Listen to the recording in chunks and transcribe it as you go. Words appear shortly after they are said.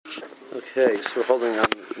Okay, so we're holding on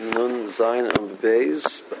Nun Zayin on the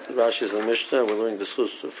Beis. Rashi's in the Mishnah. We're learning the Schus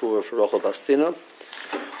for Rochel Bastina.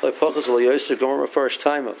 First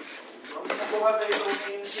time.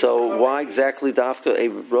 So why exactly dafka a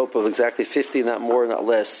rope of exactly 50, not more, not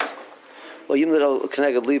less? Well, even though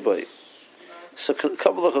connected liboy. So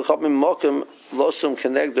couple of mokim losum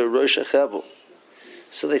connected rosh chebel.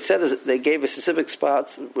 So they said they gave a specific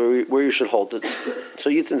spot where you should hold it. So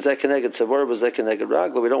Yitin Zekeneged said, where was Zekeneged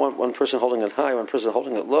Ragla? We don't want one person holding it high, one person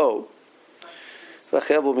holding it low.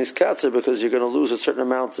 Because you're going to lose a certain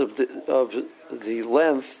amount of the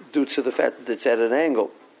length due to the fact that it's at an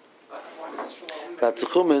angle. But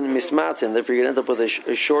tchumen mismatin, if you're going to end up with a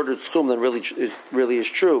shorter tchum than really is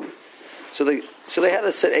true. So they had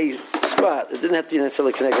to set a spot. It didn't have to be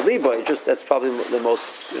necessarily connected liba. That's probably the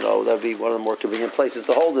most, that'd be one of the more convenient places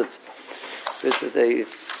to hold it.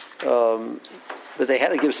 But they had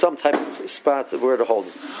to give some type of spot where to hold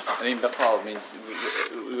it. We've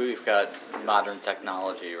got modern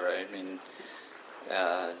technology, right?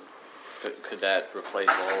 Could that replace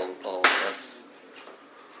all of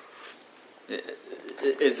this?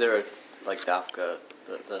 Is there dafka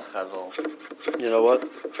the chavel? You know what?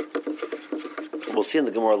 We'll see in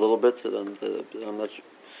the Gemara a little bit. I'm not.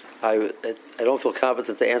 I don't feel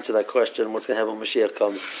competent to answer that question. What's going to happen when Mashiach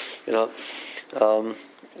comes? What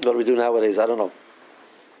do we do nowadays? I don't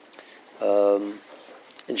know.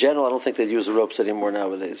 In general, I don't think they use the ropes anymore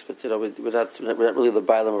nowadays. But we're not really the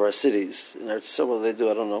bailam of our cities. So what do they do?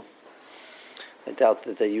 I don't know. I doubt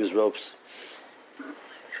that they use ropes.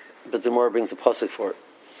 But the more brings a pasuk for it.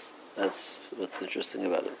 That's what's interesting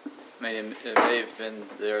about it. It may have been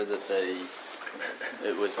there that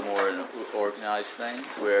it was more an organized thing,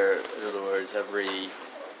 where, in other words, every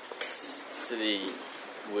city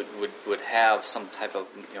would have some type of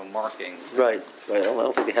markings. Right. I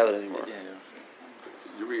don't think they have it anymore. Yeah.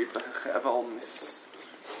 You read the Chavel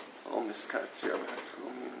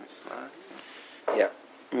Yeah.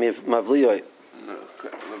 Mavliyoi.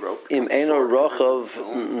 Im eno rochav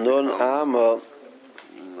nun ama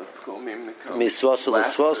miswasa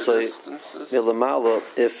l'swasoi milamala.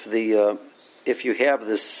 If you have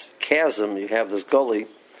this chasm, you have this gully,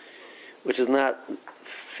 which is not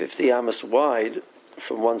 50 amas wide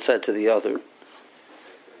from one side to the other.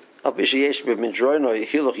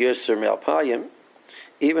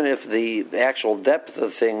 Even if the actual depth of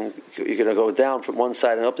the thing, you're going to go down from one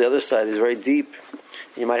side and up the other side, is very deep.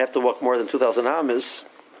 You might have to walk more than 2,000 amas.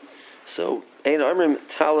 So, we don't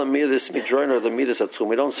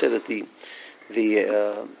say that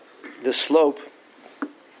the slope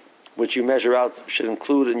which you measure out should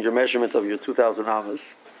include in your measurement of your 2,000 amas.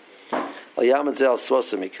 This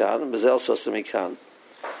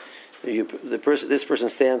person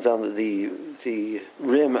stands on the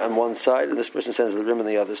rim on one side, and this person stands on the rim on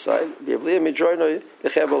the other side.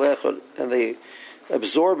 And they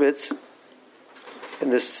absorb it in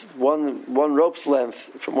this one rope's length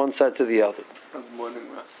from one side to the other.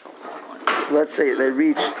 Let's say they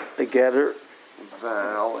reach together,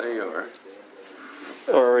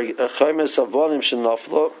 or a chaymes avonim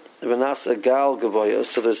shenaflo v'nasa gal gavoya.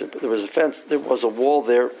 So there was a fence, there was a wall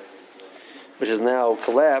there, which is now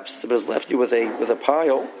collapsed, but has left you with a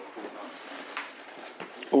pile,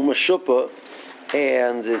 umashupa,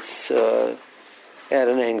 and it's at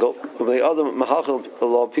an angle. The other mahachal,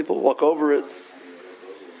 people walk over it.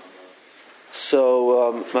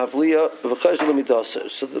 So mavliya v'chayz l'midasa.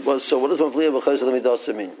 So what does mavliya v'chayz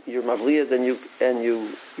l'midasa mean? You're mavliya, then you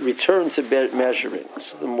return to measuring.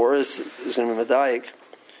 So the more is going to be medayik.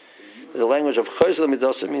 The language of chayz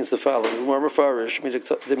l'midasa means the following: the more mafarish,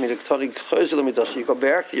 you go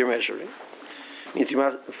back to your measuring.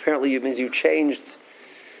 Means you changed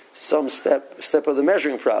some step of the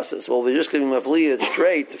measuring process. Well, we're just giving mavliya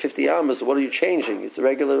straight to 50 amas. What are you changing? It's the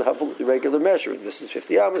regular measuring. This is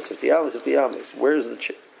 50 amas, 50 amas, 50 amas.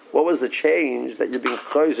 What was the change that you're being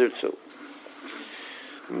closer to?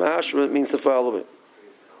 Mashma means the following: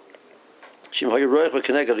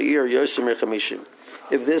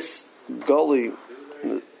 if this gully,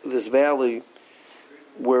 this valley,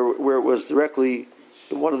 where it was directly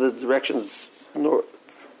in one of the directions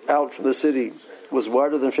out from the city, was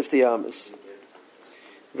wider than 50 amas.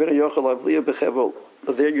 There you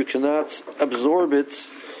cannot absorb it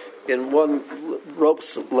in one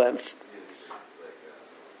rope's length.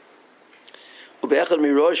 But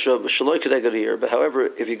however,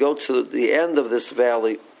 if you go to the end of this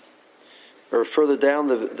valley, or further down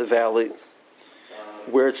the valley,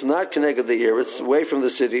 where it's not connected to the ear, it's away from the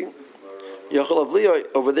city,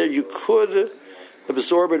 over there you could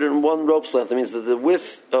absorb it in one rope's length. That means that the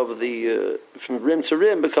width of the from rim to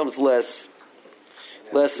rim becomes less.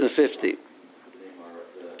 less than 50.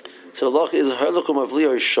 So the loch is harlukum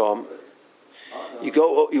mavliya sham.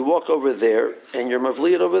 You walk over there, and you're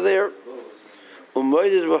mavliyat over there.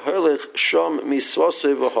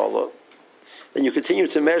 Then you continue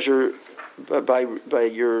to measure by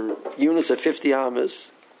your units of 50 amas.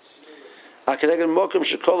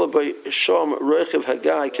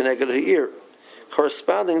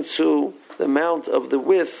 Corresponding to the amount of the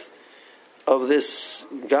width of this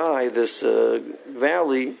guy, this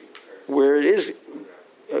valley, where it is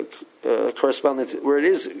corresponding to, where it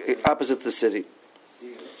is opposite the city.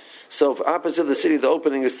 So, if opposite the city, the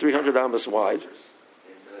opening is 300 amas wide,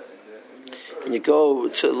 and you go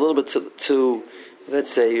a little bit to,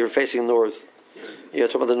 let's say you're facing north, you're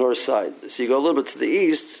talking about the north side. So you go a little bit to the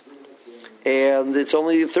east, and it's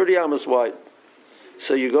only 30 amas wide.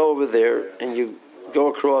 So you go over there, and you go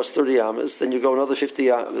across 30 amas, then you go another 50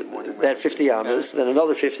 amas, then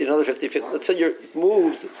another 50, another 50. Let's say you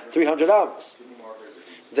moved 300 amas.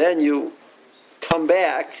 Then you come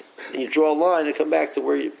back, and you draw a line and come back to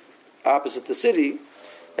where you opposite the city,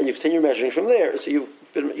 and you continue measuring from there. So you've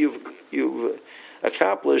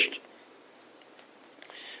accomplished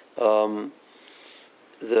you've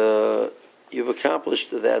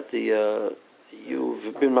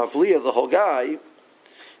been mavliya the whole guy.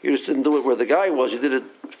 You just didn't do it where the guy was. You did it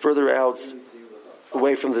further out,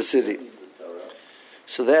 away from the city.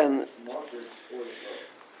 So then,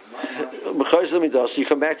 you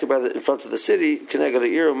come back to in front of the city,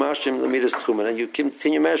 and you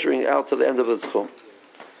continue measuring out to the end of the tchum.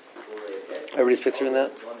 Everybody's picturing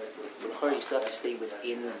that? You still have to stay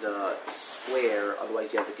within the square,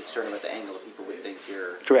 otherwise you have to be concerned about the angle. People would think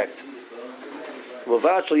you're... Correct. I've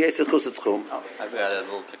got a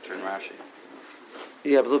little picture in Rashi.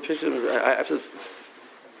 Yeah, but the picture, I have to...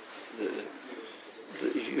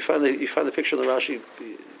 You find the picture of the Rashi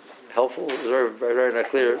helpful? It's very not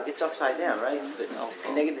clear. It's upside down, right?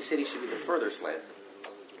 Connecting the city should be the further slant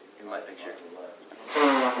in my picture.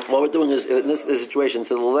 What we're doing is, in this situation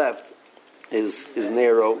to the left is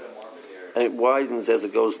narrow, and it widens as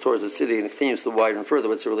it goes towards the city, and it continues to widen further.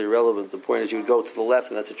 What's really relevant? The point is, you would go to the left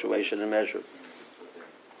in that situation and measure.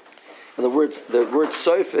 And the word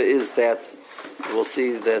sofa is that we'll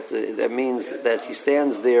see that that means that he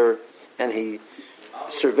stands there and he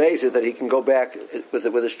surveys it, that he can go back with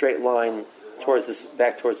a straight line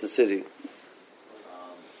back towards the city.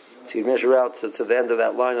 So he'd measure out to the end of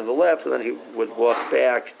that line on the left, and then he would walk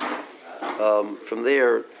back from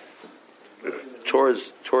there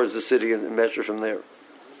towards the city and measure from there.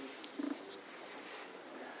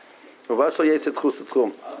 So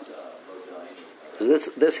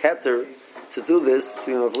this heter, to do this,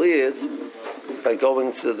 to mavliyat, by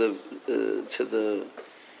going to the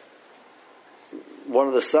one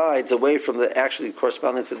of the sides away from the actually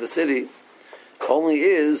corresponding to the city, only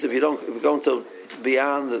is if you're going to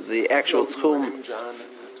beyond the actual tchum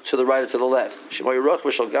to the right or to the left.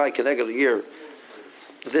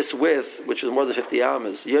 This width, which is more than 50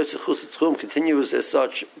 amas, tchum continues as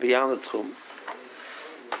such beyond the tchum.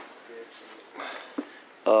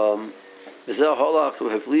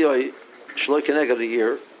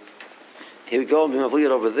 He would go and be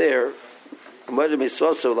mavliyat over there.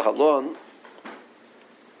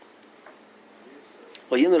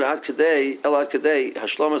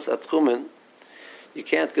 You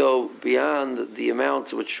can't go beyond the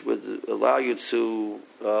amount which would allow you to.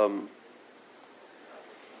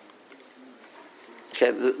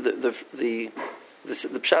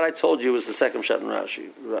 The pshat I told you is the second pshat in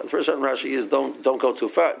Rashi. The first pshat in Rashi is don't go too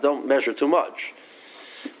far, don't measure too much.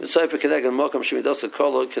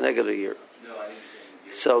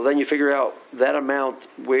 So then you figure out that amount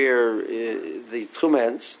where the tchum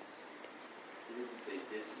ends,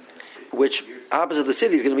 which opposite the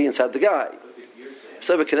city is going to be inside the guy.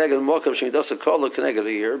 So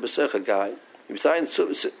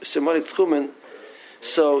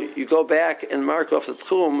you go back and mark off the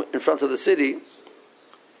tchum in front of the city.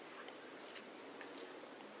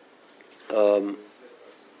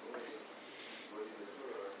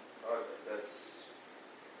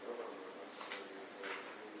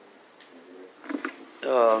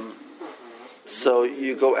 So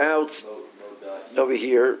you go out over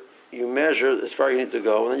here, you measure as far as you need to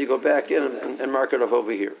go, and then you go back in and mark it off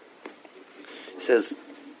over here. It says,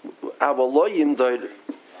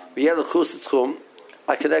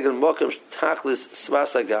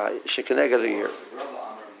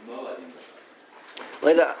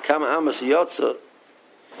 Later, kama amas yotza,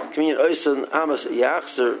 communion oisen amas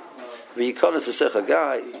yachzer, v'yikonis a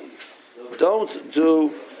guy. Don't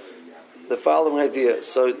do the following idea.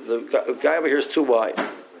 So the guy over here is too wide.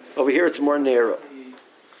 Over here it's more narrow.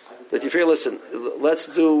 But if you listen, let's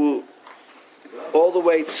do all the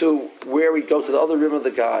way to where we go to the other rim of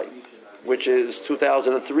the guy, which is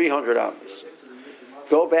 2,300 amas.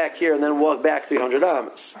 Go back here and then walk back 300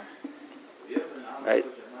 amas. Right?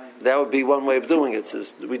 That would be one way of doing it.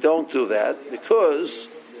 We don't do that because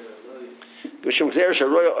the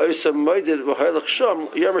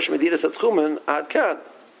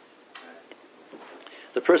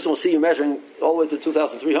person will see you measuring all the way to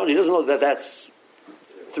 2,300. He doesn't know that that's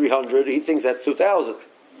 300. He thinks that's 2,000.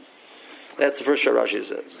 That's the first Rashi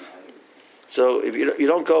says. So if you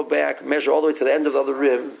don't go back, measure all the way to the end of the other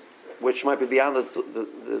rim, which might be beyond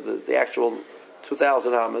the actual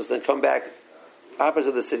 2,000 amas, then come back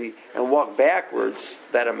opposite the city and walk backwards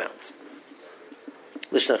that amount.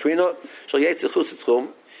 If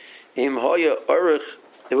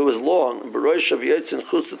it was long,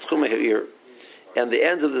 and the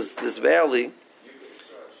ends of this valley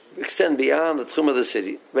extend beyond the tchum of the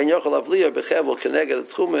city. Within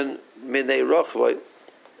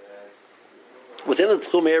the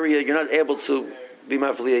tchum area, you're not able to be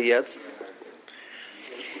mavliya yet.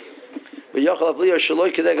 But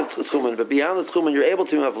beyond the tchum, you're able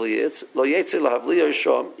to be mavliya.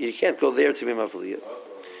 You can't go there to be mavliya.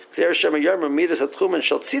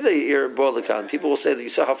 People will say that you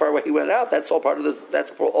saw how far away he went out. That's all part of the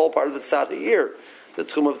tzad here, the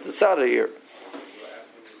tchum of the tzad here.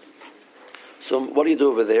 So what do you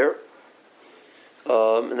do over there?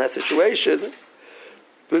 In that situation,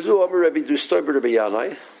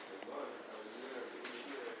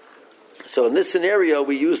 so in this scenario,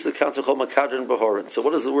 we use the concept called makadron behorin. So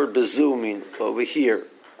what does the word bezu mean over here?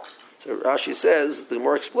 So Rashi says, the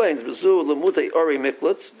more explains, bezu lemutei ori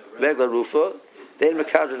miklat vegla rufa dein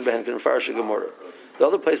makadron behen konfarsha gemara. The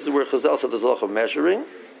other places where Chazal said there's a lot of measuring,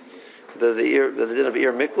 the din of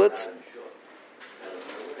ear miklat.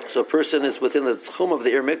 So a person is within the tchum of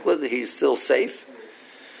the ear miklat, he's still safe.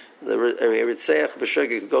 The Eritzeach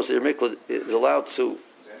b'shegig who goes to the ear miklat is allowed to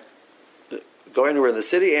go anywhere in the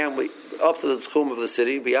city, and up to the tchum of the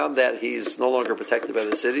city. Beyond that, he's no longer protected by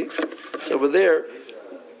the city. So over there,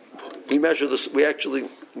 we measure the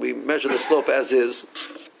slope as is.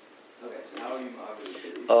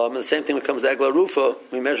 And the same thing when it comes to Egla Rufa,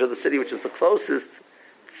 we measure the city which is the closest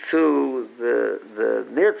to the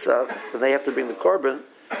Nirtzach, and they have to bring the korban.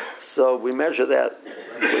 So we measure that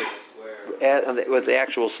with the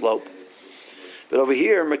actual slope. But over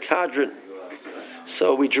here, Makadron,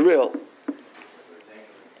 so we drill.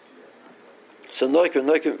 So Noikum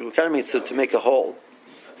kind of means to make a hole.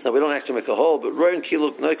 So we don't actually make a hole, but Royan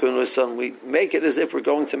Kiluk Noikum, we make it as if we're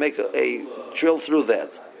going to make a drill through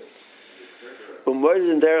that.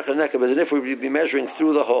 As if we'd be measuring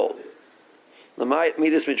through the hole. The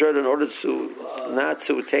Midas Majority, in order to not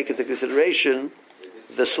to take into consideration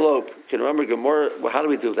the slope. Can you remember Gemara? Well, how do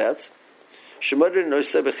we do that?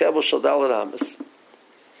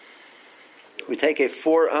 We take a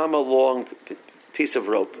 4 amma long piece of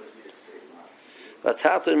rope. And the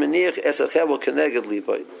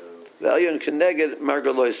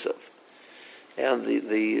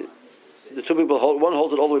two people one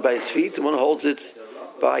holds it all the way by his feet, and one holds it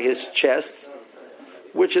by his chest,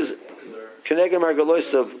 which is Keneged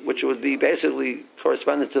Margaloisav, which would be basically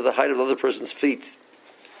corresponding to the height of the other person's feet.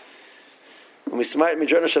 When we smite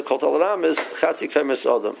Midrona Shel Kol Talaram is Chatzi Kaimis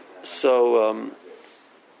Adam.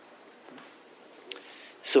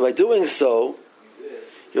 So by doing so,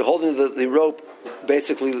 you're holding the rope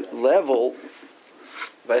basically level.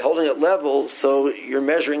 By holding it level, so you're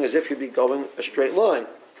measuring as if you'd be going a straight line.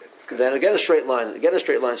 Then again a straight line.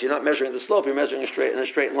 So you're not measuring the slope, you're measuring in a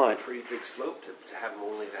straight line. Pretty big slope to have them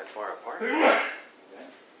only that far apart.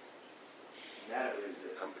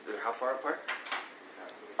 How far apart?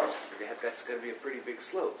 That's going to be a pretty big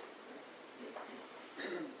slope.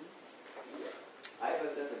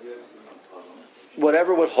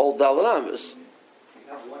 Whatever would hold Dalanamas,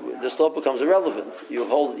 the slope becomes irrelevant.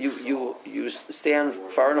 You stand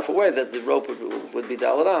far enough away that the rope would be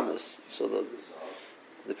Dalanamas. So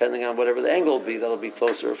depending on whatever the angle will be, that'll be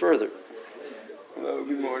closer or further. Hello,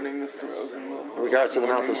 good morning, Mr. Rosenwald. In regards to the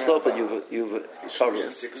amount of slope that you've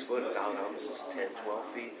covered. 6 foot, Dalanamas is 10, 12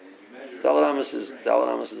 feet. Dalanamas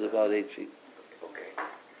is about 8 feet. Okay.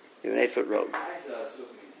 You have an 8 foot rope.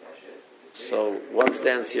 So one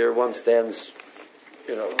stands here, one stands,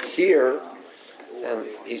 here, and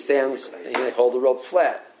he stands and he hold the rope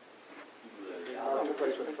flat. Mark the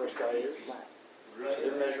place where the first guy is. So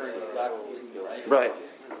they're measuring laterally, right? Right.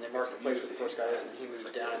 And they mark the place where the first guy is, and he moves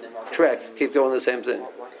down, and they mark. Correct. Keep going the same thing.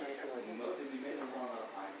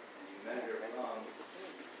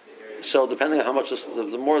 So depending on how much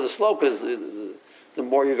the more the slope is, the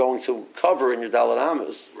more you're going to cover in your Dalet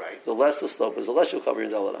Amos. Right. The less the slope is, the less you'll cover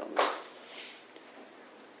your Dalit Amos.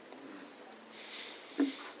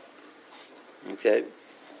 Okay.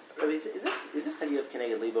 Is this idea of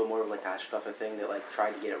Keneged Libo more of like a hashkafa thing that like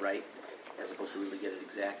trying to get it right as opposed to really get it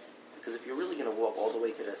exact? Because if you're really going to walk all the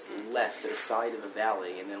way to the left, to the side of the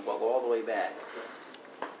valley, and then walk all the way back,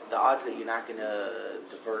 the odds that you're not going to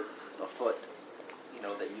divert a foot,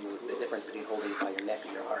 the difference between holding it by your neck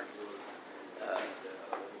and your heart,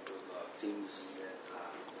 seems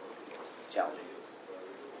challenging.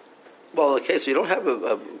 Well, in the case you don't have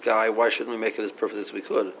a guy, why shouldn't we make it as perfect as we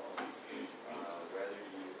could?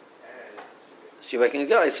 So you're making a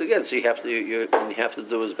guy. So again, so you have to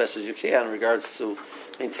do as best as you can in regards to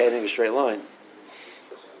maintaining a straight line.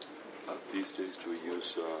 These days, do we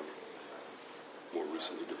use more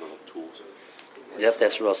recently developed tools? You have to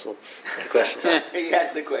ask Russell the question. You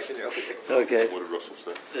asked the question earlier. Okay. What did Russell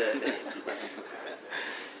say?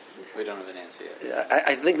 We don't have an answer yet. Yeah,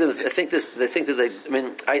 I think that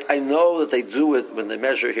I know that they do it when they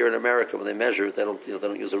measure here in America. When they measure it, they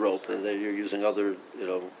don't use a rope. They're using other,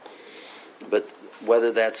 But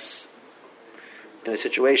whether that's in a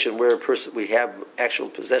situation where we have actual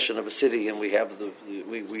possession of a city and we have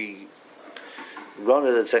we run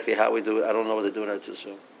it exactly how we do it, I don't know what they're doing at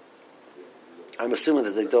Israel. I'm assuming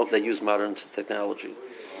that they use modern technology.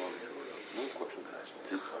 One question.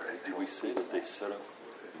 Did we say that they set up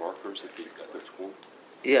markers at their tool?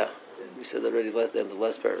 Yeah, we said that already in the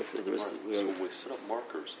last paragraph. So when we set up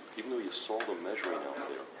markers, even though you saw them measuring out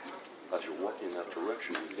there, as you're walking in that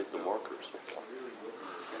direction, you hit the markers.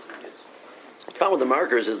 The problem with the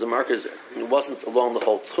markers is it wasn't along the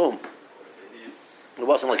whole tchum. It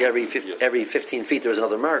wasn't like every 15 feet there was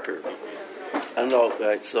another marker. I don't know,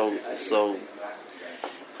 right? So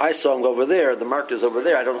I saw him go over there. The marker's over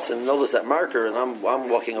there. I don't notice that marker, and I'm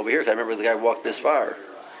walking over here because I remember the guy walked this far.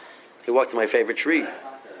 He walked to my favorite tree. Okay,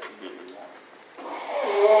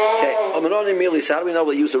 how do we know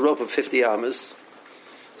we'll use a rope of 50 amas?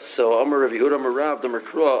 So Amar Rav Yehuda, Amar Rav, Amar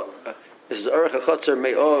Kra, is the Arach HaChatzer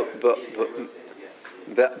Me'o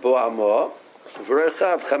Bo'amo,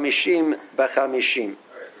 V'rechav Chamishim B'Chamishim.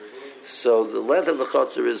 So the length of the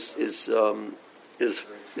Chatzer is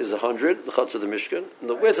 100, the Chatzer of the Mishkan, and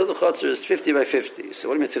the width of the Chatzer is 50 by 50. So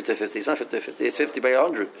what do you mean 50 by 50? It's not 50 by 50, it's 50 by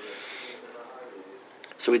 100.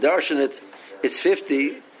 So we darshan it, it's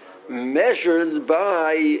 50, measured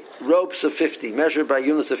by ropes of 50, measured by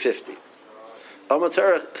units of 50. You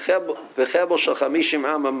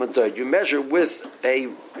measure with a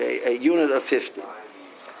unit of 50.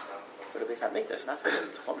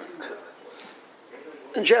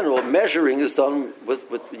 In general, measuring is done with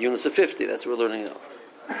units of 50. That's what we're learning now.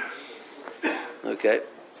 Okay.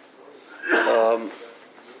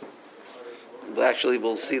 Actually,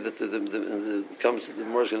 we'll see that the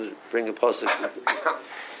Gemara is going to bring a pasuk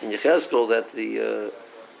in Yechezkel that the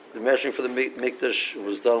measuring for the mikdash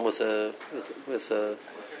was done with a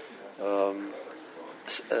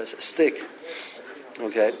stick.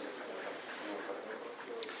 Okay.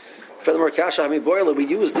 Furthermore, Kasha Boiler, we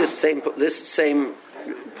used this same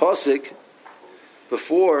pasuk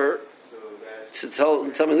before to tell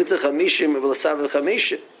me Chamishim v'lasav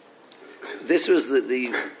Chamishim. This was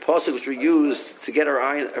the pasuk which we used to get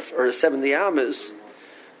our 70 amas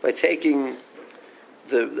by taking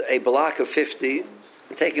a block of 50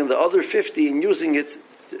 and taking the other 50 and using it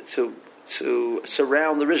to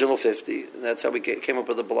surround the original 50. And that's how we came up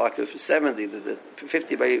with a block of 70. The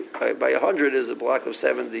 50 by 100 is a block of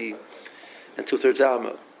 70 and 2/3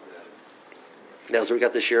 amma. That's where we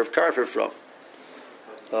got the share of Karfer from.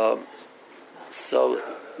 So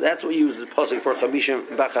that's what we use the pasuk for Chamishim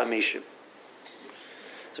B'Chamishim.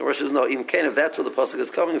 So Rosh says, no, even if that's what the pasuk is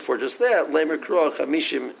coming for, just that, Lemer Kro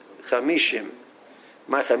Chamishim,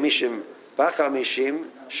 my Chamishim B'Chamishim,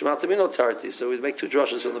 Shematamino Tarti. So we make two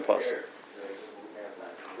drushes from the pasuk.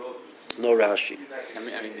 No Rashi. I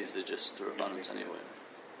mean, these are just the Rabbanans anyway.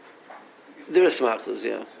 There are smachtos,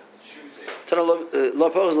 yeah.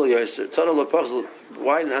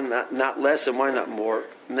 Why not less and why not more?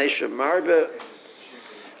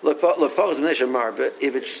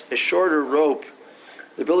 If it's a shorter rope,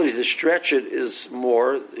 the ability to stretch it is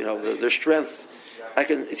more. Their strength.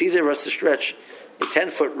 It's easier for us to stretch a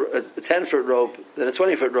 10-foot rope than a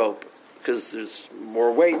 20-foot rope because there's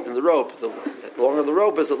more weight in the rope. The longer the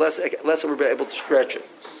rope is, the less we're able to stretch it.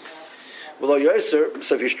 So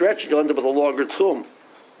if you stretch it, you'll end up with a longer tchum.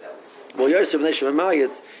 If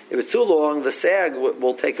it's too long, the sag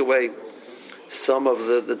will take away some of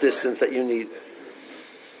the distance that you need.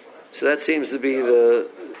 So that seems to be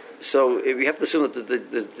So if you have to assume that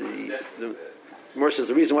the Gemara says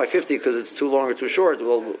the reason why 50 because it's too long or too short.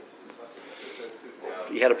 Well,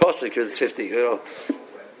 you had a pasuk here that's 50.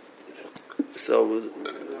 So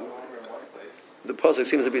the pasuk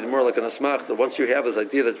seems to be more like an asmach. That once you have this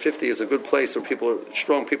idea that 50 is a good place where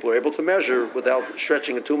strong people are able to measure without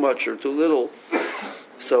stretching it too much or too little.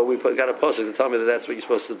 So we got a pasuk to tell me that that's what you're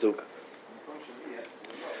supposed to do.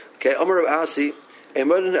 Okay, Amar Rav Asi,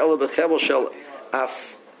 Emerden Ela Bechebel Shel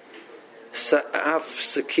Af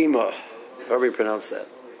Sekima. However you pronounce that.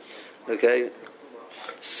 Okay,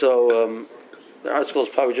 so the article is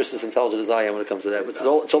probably just as intelligent as I am when it comes to that. But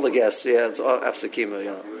it's all a guess. Yeah, it's Af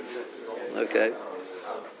Sekima. Okay,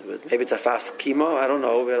 but maybe it's Afas Kima. I don't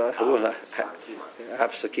know.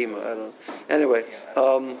 Af Sekima. I don't know. Anyway,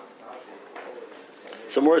 so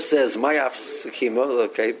Morris says my Af Sekima.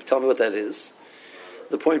 Okay, tell me what that is.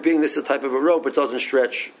 The point being, this is a type of a rope; it doesn't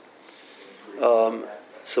stretch.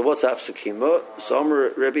 So what's Afsakima? So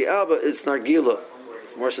Amr Rabbi Abba, it's Nargila.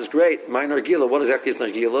 Morris says, great, my Nargila, what exactly is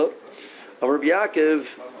Nargila? Amr Rabbi Yaakov,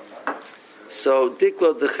 so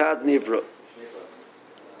Dikla Dechad Nivra.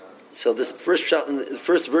 So this first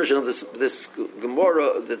version of this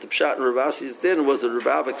Gemara that the Pshat and Rav Asi did was that Rav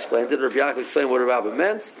Abba explained it. Rabbi Yaakov explained what Rav Abba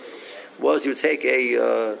meant was you take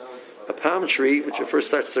a palm tree which at first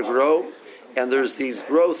starts to grow, and there's these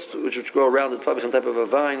growths which grow around it, probably some type of a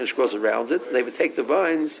vine which grows around it. They would take the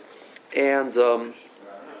vines and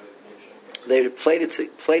they would plait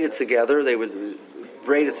it together. They would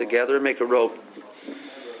braid it together and make a rope.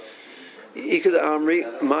 Ikud Amri,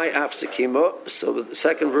 my Afsakima. So the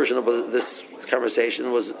second version of this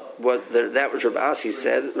conversation was that which Rav Asi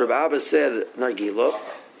said. Rav Abba said Nargila.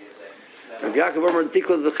 Rabbi Yaakov Omer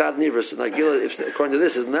Dikla Dechad Nivra. So Nargila, according to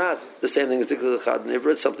this, is not the same thing as Dikla Dechad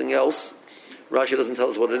Nivra. It's something else. Rashi doesn't tell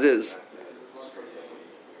us what it is.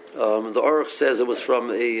 The Aruch says it was from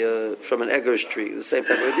an egos tree. The same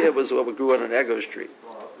type of idea was what grew on an egos tree.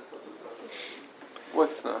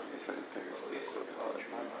 What's not?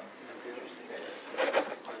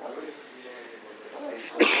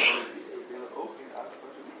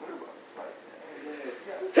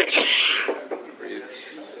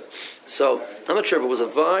 So I'm not sure if it was a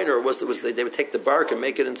vine or they would take the bark and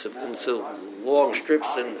make it into long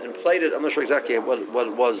strips and plait it. I'm not sure exactly what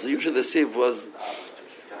it was. Usually the sieve was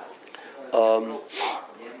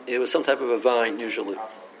it was some type of a vine usually.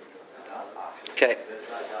 Okay.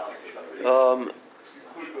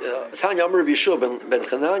 Tanya Amr Yeshua ben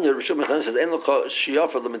Chananya, Yeshua ben Chananya says, "En locha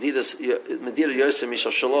shiyafa l'medira yosem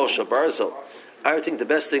mishal shalosh barzel." I would think the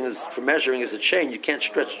best thing is for measuring is a chain. You can't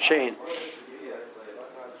stretch a chain.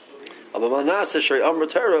 It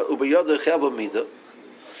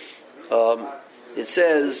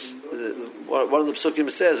says, one of the psukim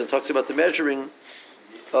says, and talks about the measuring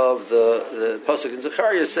of the pasuk in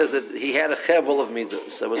Zechariah, says that he had a chevel of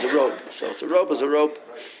midah. So it was a rope. So it's a rope is a rope.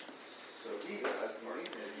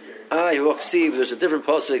 There's a different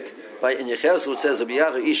pasuk by in Yechezkel. It says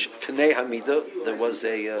ish kanei hamida. There was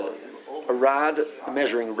a rod, a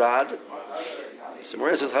measuring rod. So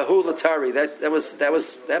Maria says hahu latari.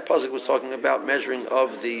 That pasuk was talking about measuring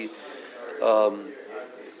of the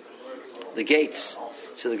gates.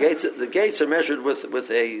 So the gates are measured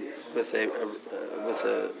with a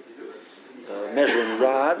measuring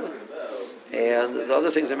rod, and the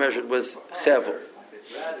other things are measured with chevel.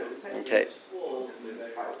 Okay.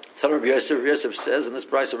 Tell Rabbi Yosef says, and this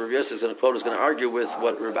price of Rabbi Yosef is going to argue with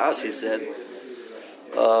what Rabbi Asi said.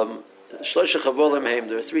 There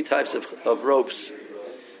are three types of ropes: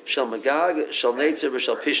 shel magag, shel neitzer,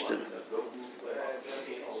 shel pishtin.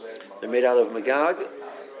 They're made out of magag.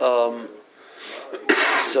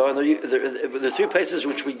 So there are three places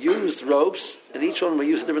which we used ropes, and each one we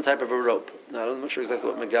use a different type of a rope. Now I'm not sure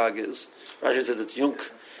exactly what magag is. Rashi says it's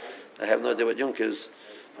yunk. I have no idea what yunk is.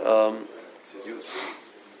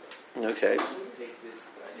 Okay.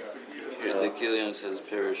 Here the Kilian says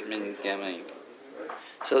Pirish Min Gami.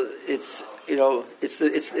 So it's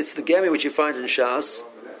the gemi which you find in Shas,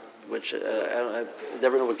 which I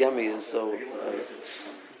never know what gemi is. So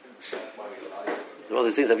all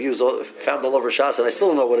these things I've found all over Shas, and I still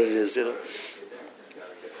don't know what it is. Or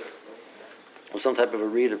some type of a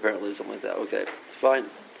reed, apparently, something like that. Okay, fine.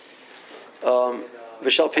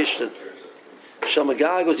 Vishal Pishtan. Shal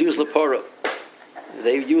Magag was used Lepora.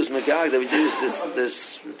 They used Magag. They would use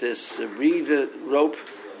this reed rope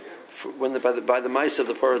by the mice of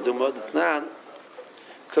the Paraduma. Tnan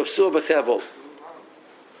Kofsu Bechevel.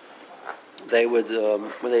 They would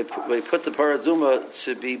when they put the Paraduma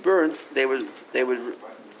to be burnt, they would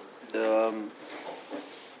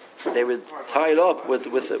tie it up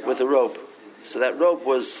with a rope. So that rope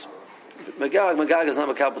was Magag. Magag is not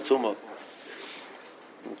Makabel Tuma.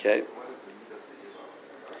 Okay.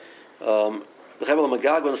 The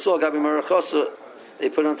Magag when saw Gabi Marachosa they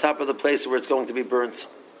put it on top of the place where it's going to be burnt.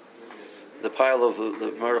 The pile of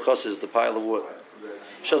the marachos is the pile of wood.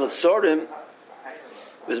 Shalot Sorim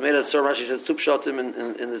was made of Sorim. Rashi says two pshatim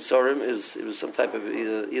in the Sorim it was some type of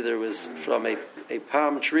either it was from a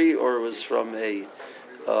palm tree or it was from a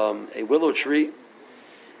willow tree,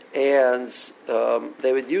 and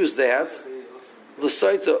they would use that.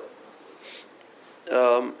 L'soita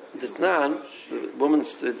Ditnan, the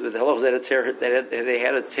woman's the halachos they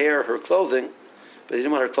had to tear her clothing, but they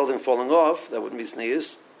didn't want her clothing falling off. That wouldn't be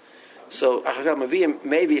sneeze. So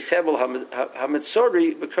maybe chebel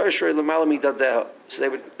hamitzori b'karshrei l'mala midadeha.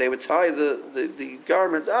 So they would tie the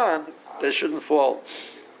garment on that it shouldn't fall.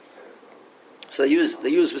 So they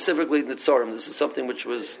use specifically nitzorim. This is something which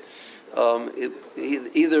was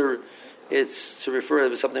either it's to refer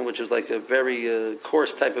to something which was like a very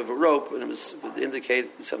coarse type of a rope, and it would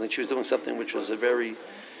indicate something she was doing something which was a very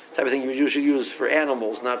type of thing you would usually use for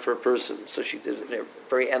animals, not for a person. So she did a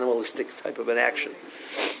very animalistic type of an action.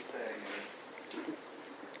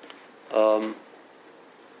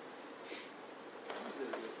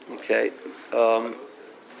 Okay.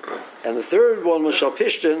 And the third one was Shal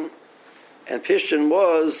Pishtin, and Pishtin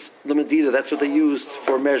was the Medida. That's what they used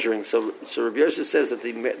for measuring. So Rabbi Yosef says that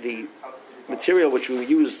the material which we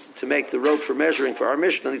use to make the rope for measuring for our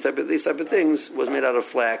Mishnah, these type of things, was made out of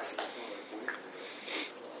flax.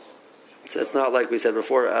 So it's not like we said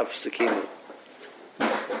before, Af Sakina.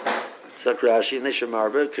 Rashi and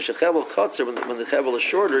Nishamarba, Kishachevel Kotzer, when the chevel is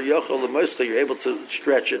shorter, Yochel Lemoischa, you're able to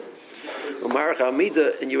stretch it. Umarach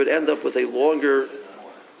Amida, and you would end up with a longer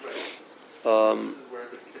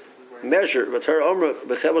measure. But her Omra,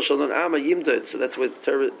 Bechevel Shalon Ama Yimdot, so that's what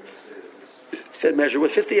Torah said measure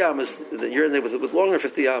with 50 amas, that you're in there with longer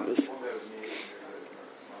 50 amas.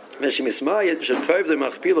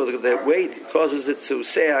 That weight causes it to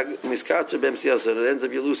sag, it ends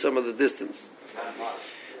up you lose some of the distance.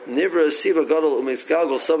 Nivra siva gadol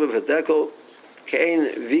umisgalgol sabav hadekel kain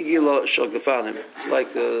vigila shogfanim. It's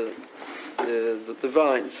like the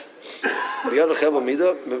vines. B'yad chevel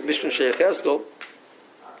mida mishkan sheyacheskel.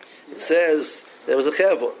 It says there was a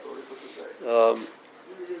chevel. A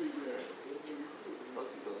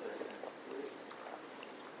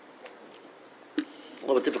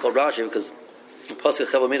little bit difficult Rashi because the pasuk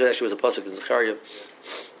chevel mida actually was a pasuk in Zechariah.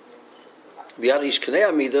 That's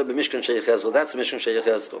the Mishkan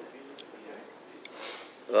Sheyachezkel.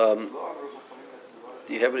 I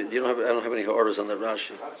don't have any orders on that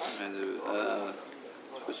Rashi.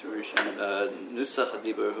 Nusach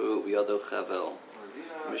Diberhu Yado Chavel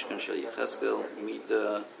Mishkan Sheyachezkel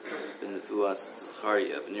Mida Benevuas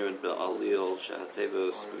Zachariah V'Nirid Be'alil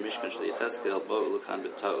Shahatevos Mishkan Sheyachezkel Bo Lukan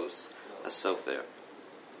Betos Asofer.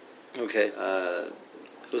 Okay.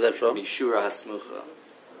 Who's that from? Mishura Hasmucha.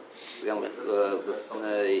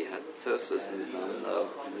 L'fnei Hatosos Niznan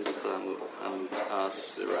Nuzcha Hamutas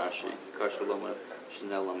Rashi Karshaloma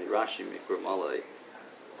Shinelami Rashi Mikra Malay,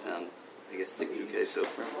 and I guess the 2K so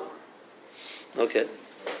far. Okay.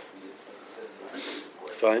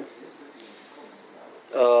 Fine.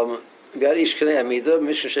 Garish Kanei Amida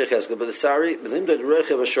Mishkan Sheyachezkel, but the Sari Belimdot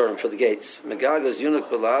Rechev Ashorim for the gates. Megagas Yunak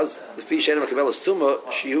Balaz the Fish Enem Kabelas Tuma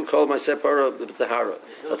Shiu called my Separa B'Tahara.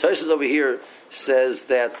 Now Tosis over here says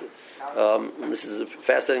that this is a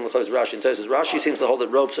fascinating because Rashi and Tosis. Rashi seems to hold that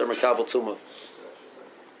ropes are Makabel Tuma.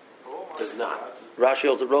 Does not. Rashi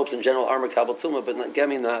holds that ropes in general are Makabel Tuma, but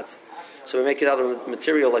Gemi not. So we make it out of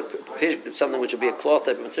material like something which would be a cloth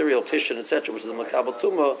type of material, pishin, etc., which is a Makabel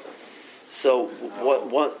Tuma. So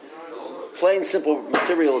what plain simple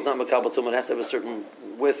material is not Makabel Tuma. It has to have a certain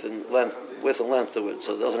width and length to it.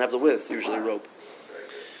 So it doesn't have the width, usually rope.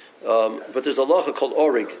 But there's a halacha called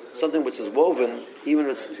orig, something which is woven, even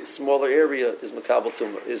if it's a smaller area, is makabel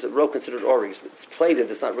tumah. Is a rope considered orig? It's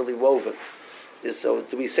plated, it's not really woven. So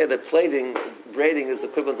do we say that braiding is the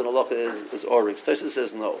equivalent in halacha is orig? Tosha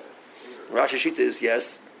says no. Rashi Shita is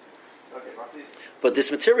yes. But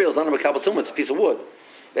this material is not a makabel tumah, it's a piece of wood,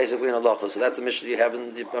 basically in halacha. So that's the mission you have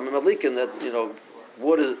in the Malikin, that,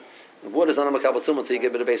 wood is not a makabel tumah until you get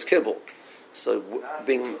a bit of base kibble. So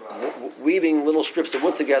weaving little strips of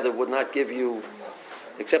wood together would not give you,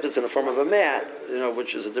 except it's in the form of a mat,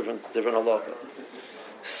 which is a different halacha.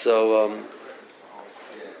 So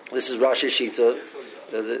this is Rashi Shita.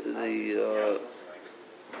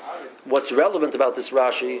 What's relevant about this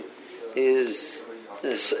Rashi is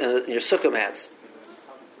your sukkah mats,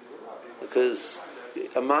 because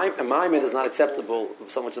a maimed is not acceptable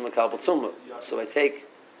so much in the makabel tumah. So if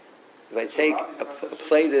I take a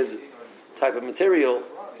plated type of material,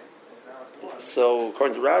 so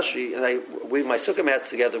according to Rashi, and I weave my sukkah mats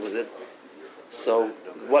together with it, so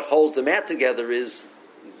what holds the mat together is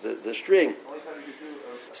the string.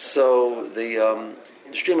 So the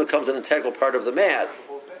stream comes an integral part of the mat.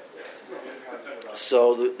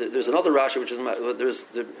 So there's another Rashi, which is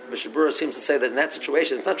the Mishabura seems to say that in that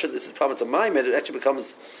situation, it's not sure this is a problem to Maimed, it actually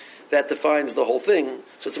becomes, that defines the whole thing,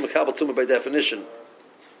 so it's a Makabal Tumah by definition.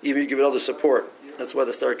 Even you give it other support. That's why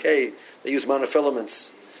the Star K, they use monofilaments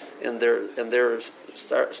in their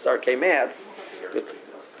Star K mats,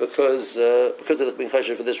 because of the being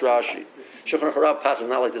choshev for this Rashi. Shulchan Aruch Rav passes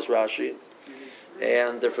not like this Rashi,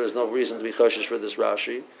 and therefore there's no reason to be choshev for this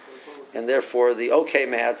Rashi, and therefore the OK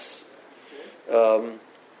mats don't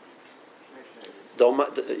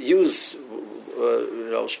use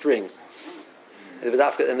string,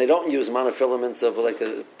 and they don't use monofilaments of like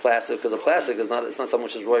a plastic, because a plastic is not, it's not something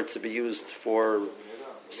which is right to be used for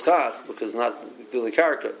schach, because it's not really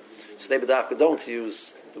karka. So they bedafka don't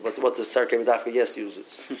use what the Sarkei bedafka yes uses.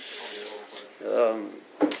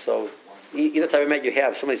 So either type of mat you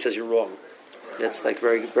have, somebody says you're wrong. It's like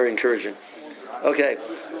very, very encouraging. Okay.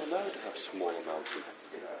 You're allowed to have small amounts of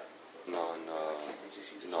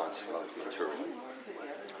non-schach material.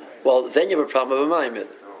 Well, then you have a problem of a maimed.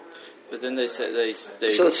 But then they say they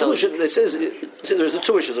so the solution, it says there's the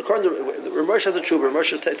two issues. According to Ramesh has a tshuva.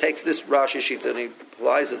 Ramesh takes this Rashi sheet and he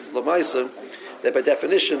applies it to Lamaisa, that by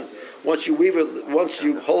definition, once you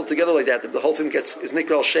hold it together like that, the whole thing is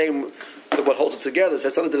nikral shame to what holds it together. So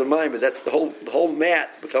that's not the maimed. That's the whole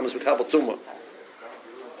mat becomes Makabal Tumah.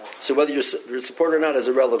 So whether you're supported or not is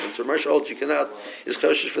irrelevant. So Ramesh holds you cannot is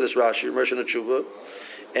kosher for this Rashi. Ramesh in a tshuva,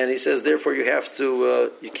 and he says therefore you have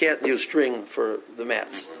to you can't use string for the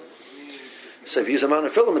mats. So if you use a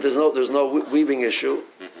monofilament, there's no weaving issue,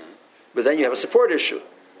 but then you have a support issue.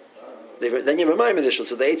 Then you have a maimed issue.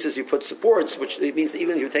 So the eight says you put supports, which it means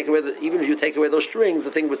even if you take away those strings,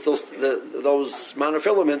 the thing would still those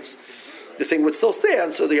monofilaments, the thing would still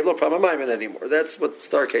stand. So you have no problem with maimed anymore. That's what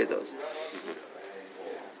Star K does.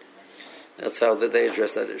 That's how they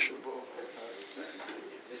address that issue.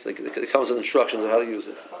 It's like it comes with instructions of how to use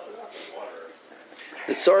it.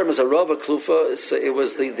 The tzorim is a rova klufa. So it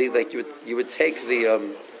was the like you would take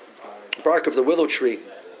the bark of the willow tree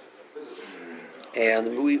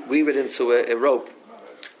and weave it into a rope.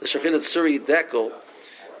 The shechinah tzuri dekel,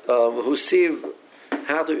 who sieve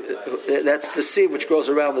that's the sieve which grows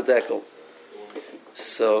around the dekel.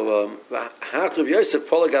 So Haklav Yosef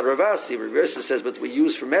Polagat Ravasi. Rabbi Yosef says, but we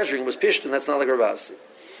use for measuring was pishtin. That's not like Ravasi.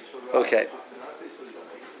 Okay.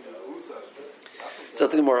 So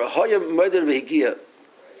the more Hoya Murder Behigia.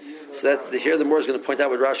 So that here the more is going to point out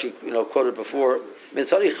what Rashi quoted before. So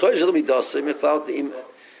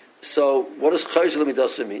what does Chayzel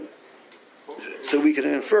Midasa mean? So we can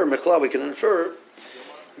infer Mekla. We can infer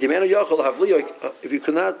the man of Yachol Havliyah. If you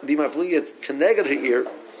cannot be Mavliyah Keneged Ha'ir,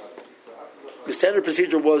 the standard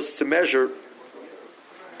procedure was to measure.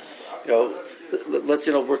 Let's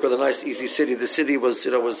work with a nice easy city. The city was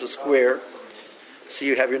was a square. So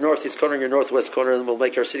you have your northeast corner and your northwest corner, and we'll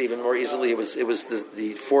make our city even more easily. It was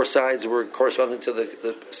the four sides were corresponding to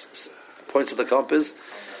the points of the compass.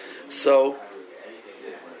 So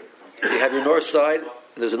you have your north side.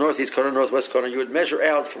 There's a northeast corner, northwest corner. You would measure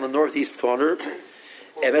out from the northeast corner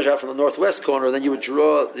and measure out from the northwest corner. Then you would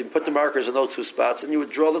put the markers in those two spots, and you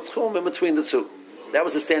would draw the tchum in between the two. That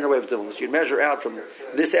was the standard way of doing this. You'd measure out from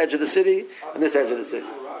this edge of the city and this edge of the city,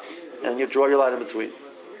 and you draw your line in between.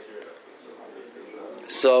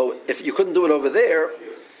 So if you couldn't do it over there,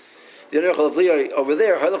 you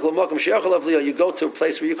go to a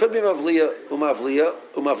place where you could be mavliya,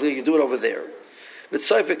 you do it over there. But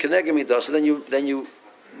so then you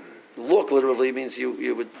look literally means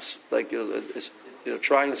you would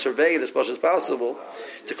try and survey it as much as possible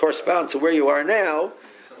to correspond to where you are now,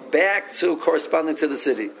 back to corresponding to the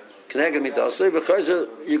city. Because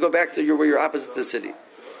you go back to where you're opposite the city.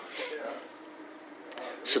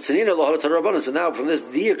 So now from this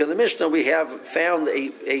diak of the Mishnah, we have found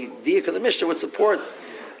a diak of the Mishnah would support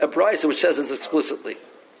a brisa which says this explicitly.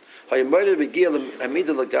 If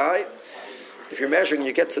you're measuring,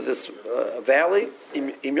 you get to this valley.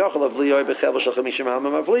 If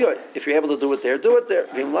you're able to do it there, do it there.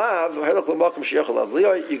 You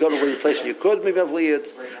go to where you place you could be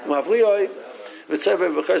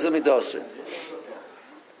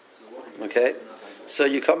okay, so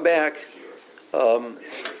you come back. And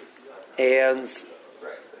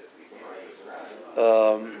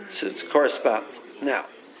to correspond. Now,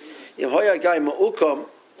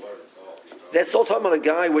 that's all talking about a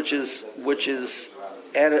guy which is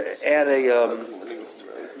at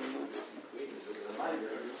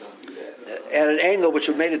an angle which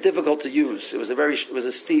would make it difficult to use. It was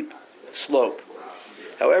a steep slope.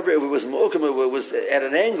 However, if it was mu'ukim, it was at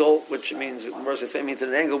an angle, which means means at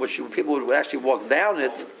an angle which people would actually walk down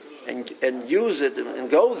it and use it and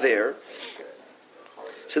go there.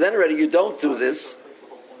 So then already you don't do this.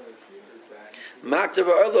 So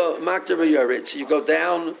you go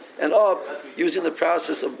down and up using the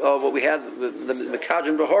process of what we had, the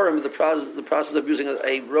Mekadron Bahorim, the process of using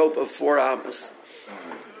a rope of 4 amos.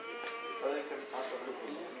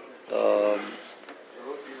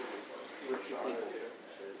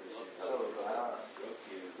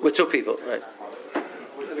 With 2 people, right. I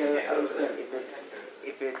mean, I understand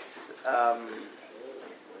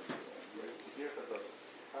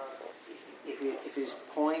if his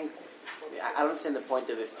point, I don't understand the point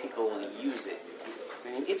of if people use it. I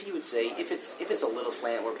mean, if you would say if it's a little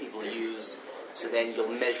slant where people use, so then you'll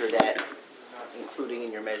measure that, including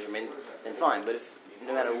in your measurement, then fine. But if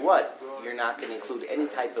no matter what, you're not going to include any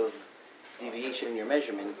type of deviation in your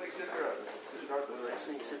measurement.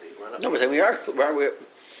 No, we're saying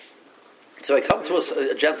so I come to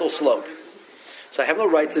a gentle slope. So I have no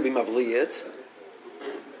right to be mavliyit.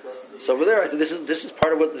 So over there, I said, this is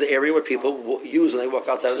part of what the area where people use when they walk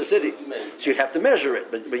outside of the city. So you'd have to measure it.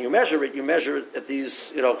 But when you measure it at these.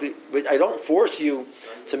 I don't force you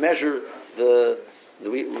to measure the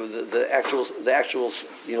actual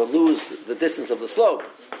lose the distance of the slope.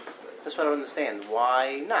 That's what I don't understand.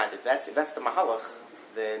 Why not? If that's the mahalach,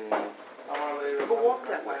 then people walk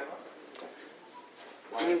that way.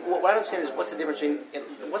 I mean, what I don't understand is what's the difference between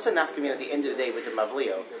what's the nafkamina at the end of the day with the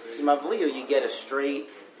mavlio? Because mavlio you get a straight.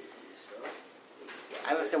 I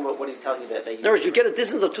don't understand what he's telling you that. In other words, you get a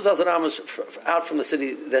distance of 2,000 amas out from the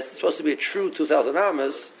city that's supposed to be a true 2,000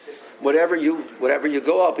 amas. Whatever you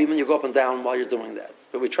go up, even you go up and down while you're doing that.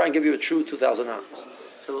 But we try and give you a true 2,000 amas.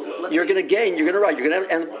 So you're going to gain. You're going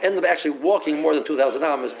to end up actually walking more than 2,000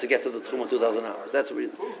 amas to get to the tchum of 2,000 amas. That's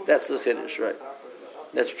the chiddush, right?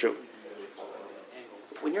 That's true.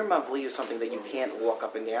 When you're mavli is something that you can't walk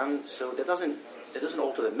up and down, so that doesn't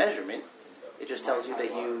alter the measurement. It just tells you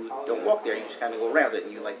that you don't walk there. You just kind of go around it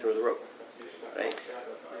and you throw the rope, right?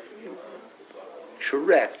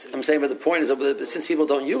 Correct. I'm saying, but the point is that since people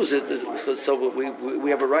don't use it, so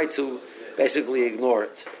we have a right to basically ignore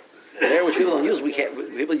it. There, which people don't use, we can't.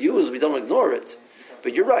 People use, we don't ignore it.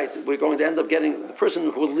 But you're right. We're going to end up getting the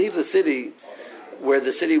person who will leave the city, where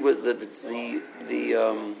the city with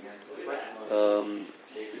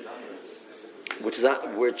which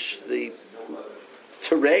the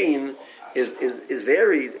terrain is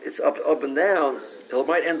varied. It's up and down. He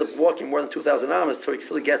might end up walking more than 2,000 amas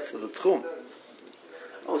until he gets to the tchum.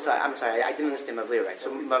 Oh, I'm sorry. I didn't understand mavlio right.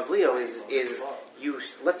 So mavlio is you.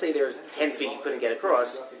 Let's say there's 10 feet you couldn't get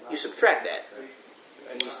across. You subtract that,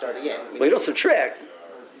 and you start again. Well, you don't subtract.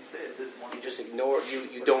 You just ignore.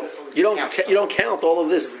 You don't. You don't count all of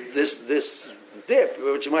this dip,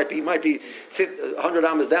 which might be 100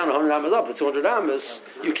 amas down, 100 amas up. The 200 amas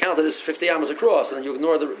you count it as 50 amas across, and then you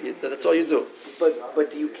ignore that's all you do.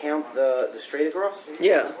 But do you count the straight across?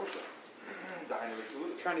 Yeah.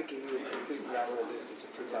 Trying to give you a complete lateral distance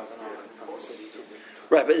of 2,000 from the city to the...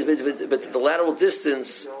 Right, but the lateral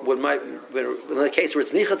distance in the case where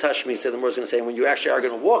it's nicha tashmis, the Gemara is going to say, when you actually are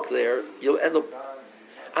going to walk there, you'll end up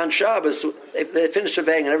on Shabbos. If they finish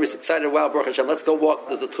surveying and everybody's excited, wow, Baruch Hashem, let's go walk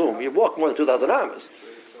to the tomb. You walk more than 2,000 amas.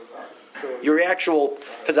 Your actual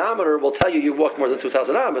pedometer will tell you walked more than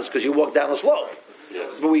 2,000 amas because you walked down a slope.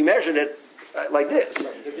 Yes. But we measured it like this.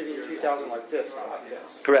 They're giving you 2,000 like this, not like this.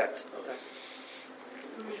 Correct.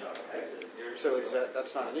 So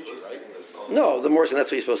that's not an issue, right? No, the Morrison,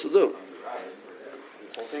 that's what you're supposed to do.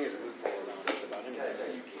 This whole thing is a loophole. About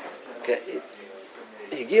anything. Okay.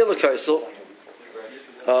 Higil Kaisel.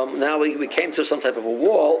 Now we came to some type of a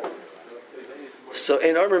wall. So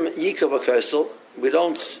in Armor Yikav Kaisel, we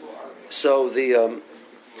don't. So the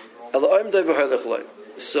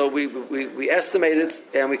so we estimate it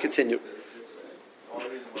and we continue.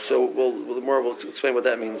 So we'll explain what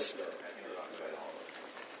that means.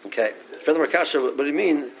 Okay. Further, Kasha, what do you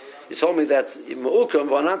mean? You told me that you just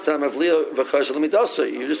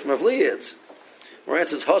mavli it. Our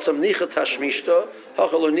answer is hasam nicha tashmishta,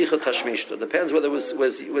 hachal or nicha tashmishta. Depends whether it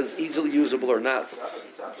was easily usable or not.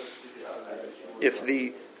 If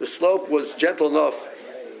the slope was gentle enough,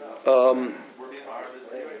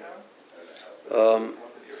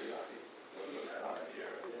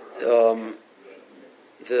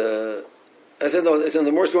 I think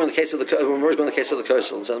the Morse going in the case of the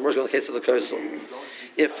coastal. So the Morse going in the case of the coastal.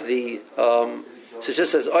 If the so it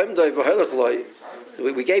just says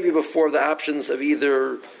we gave you before the options of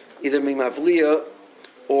either being mavliya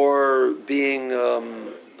or being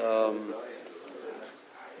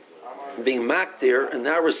being mocked there, and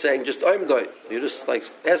now we're saying just oimdoi. You just like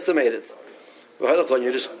estimate it.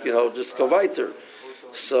 You just go weiter.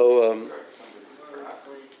 So.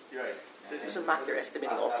 Wasn't Makir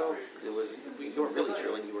estimating also? Because you weren't really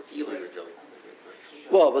drilling, you were Kilo, you were drilling.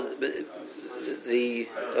 Well, but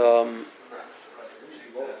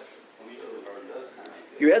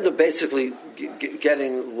you end up basically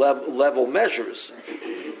getting level measures.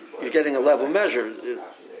 You're getting a level measure.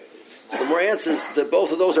 So the more answers, that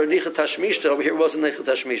both of those are Nichat Tashmishta. Over here wasn't Nichat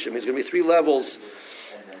Tashmishta. It means going to be 3 levels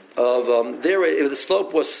of there. If the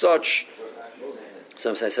slope was such,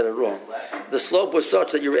 sometimes I said it wrong. The slope was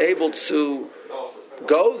such that you were able to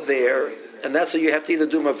go there, and that's why you have to either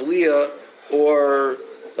do Mavliya or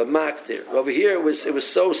a Maktir. Over here, it was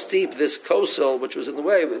so steep, this kosel, which was in the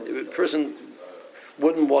way, a person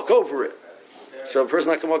wouldn't walk over it. So a person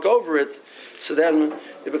not can walk over it, so then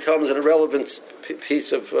it becomes an irrelevant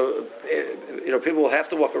piece of, people will have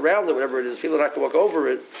to walk around it, whatever it is. People are not going to walk over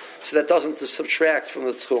it, so that doesn't subtract from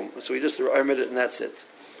the tchum. So we just armor it, and that's it.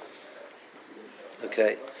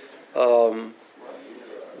 Okay. The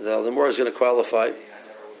more is going to qualify.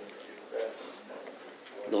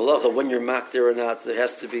 The halacha, when you're mocked there or not, there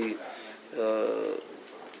has to be.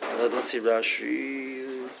 Let's see, Rashi.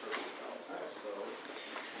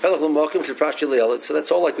 So that's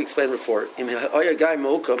all like we explained before.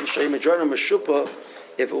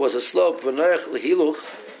 If it was a slope, and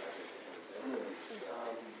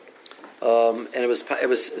it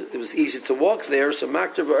was easy to walk there, so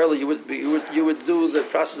makter early you would do the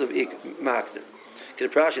process of makter.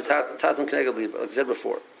 Like I said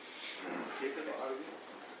before.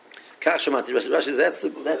 Rashi, that's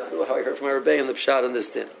how I heard from my Rebbe in the Pshat on this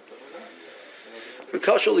din. So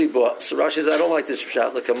Rashi says, I don't like this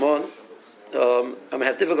Pshat. L'kamon, I'm going to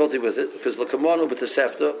have difficulty with it because l'kamon with the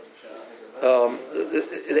sefta.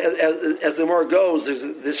 As the more goes,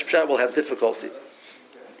 this Pshat will have difficulty.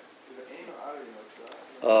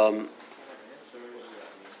 So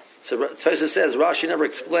Tosa says Rashi never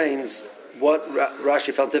explains what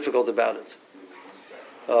Rashi found difficult about it.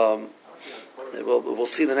 We'll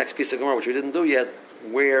see the next piece of Gemara, which we didn't do yet,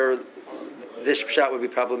 where this Pshat would be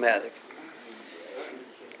problematic.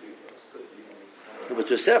 But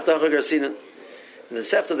the Sefta, in the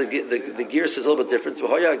Sefta, the gear says a little bit different. If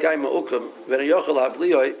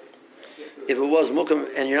it was Mukam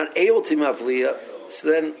and you're not able to Mavliya, so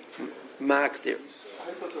then Maktir.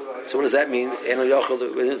 So what does that mean?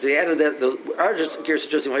 They added that our gear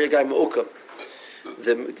suggesting Hayagai Mukam.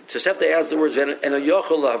 The Sefta adds the words and a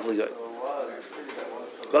Yochel Lavliya.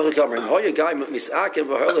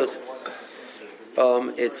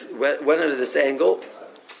 It's went into this angle,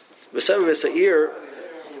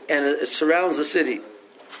 and it surrounds the city.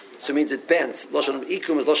 So it means it bends. Lashon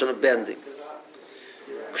ikum is lashon of bending.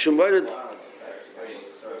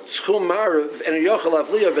 Schum marav and yochel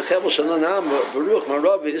avliya bechebel shananam beruch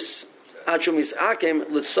marabis achum isakem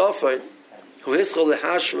litzafay who hiskol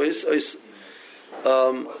lehashrois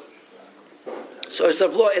so it's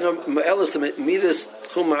avlo in a ma'elis midas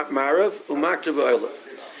schum marav umakter ba'olah.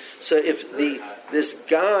 So if this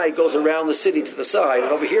guy goes around the city to the side,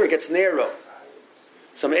 and over here it gets narrow.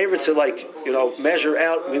 So I'm able to measure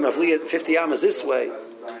out Mimavliya 50 amas this way.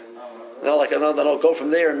 Then I'll go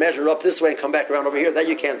from there and measure up this way and come back around over here. That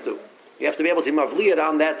you can't do. You have to be able to Mavliya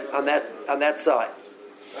on that side.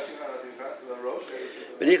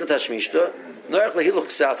 It's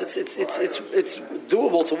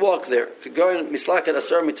doable to walk there. Going mislakat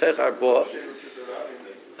asar mitech arba.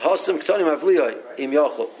 Hasam ktonim Mavliya im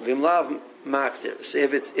yochel vimlav makter. So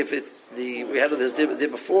if we had this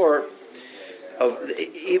did before.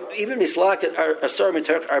 Even mislaket asar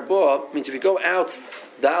mitech arba means if you go out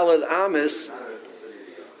dalad amis,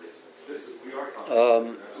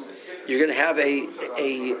 you're going to have a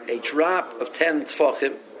drop of 10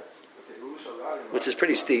 tfachim, which is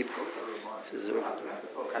pretty steep.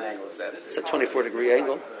 What kind of angle is that? It's a 24-degree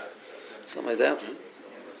angle, something like that.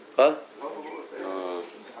 Huh?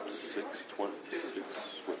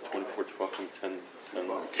 24 tfachim,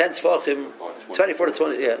 10 tfachim, 24 to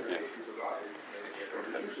 20, yeah.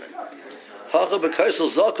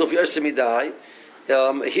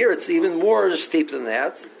 Here it's even more steep than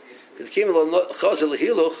that. Since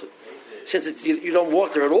you don't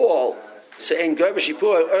walk there at all, so then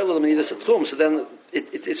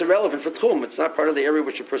it's irrelevant for tchum. It's not part of the area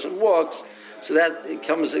which a person walks. So that it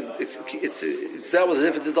comes. It's dealt with as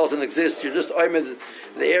if it doesn't exist. You're just oimed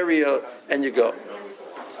the area and you go.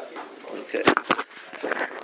 Okay.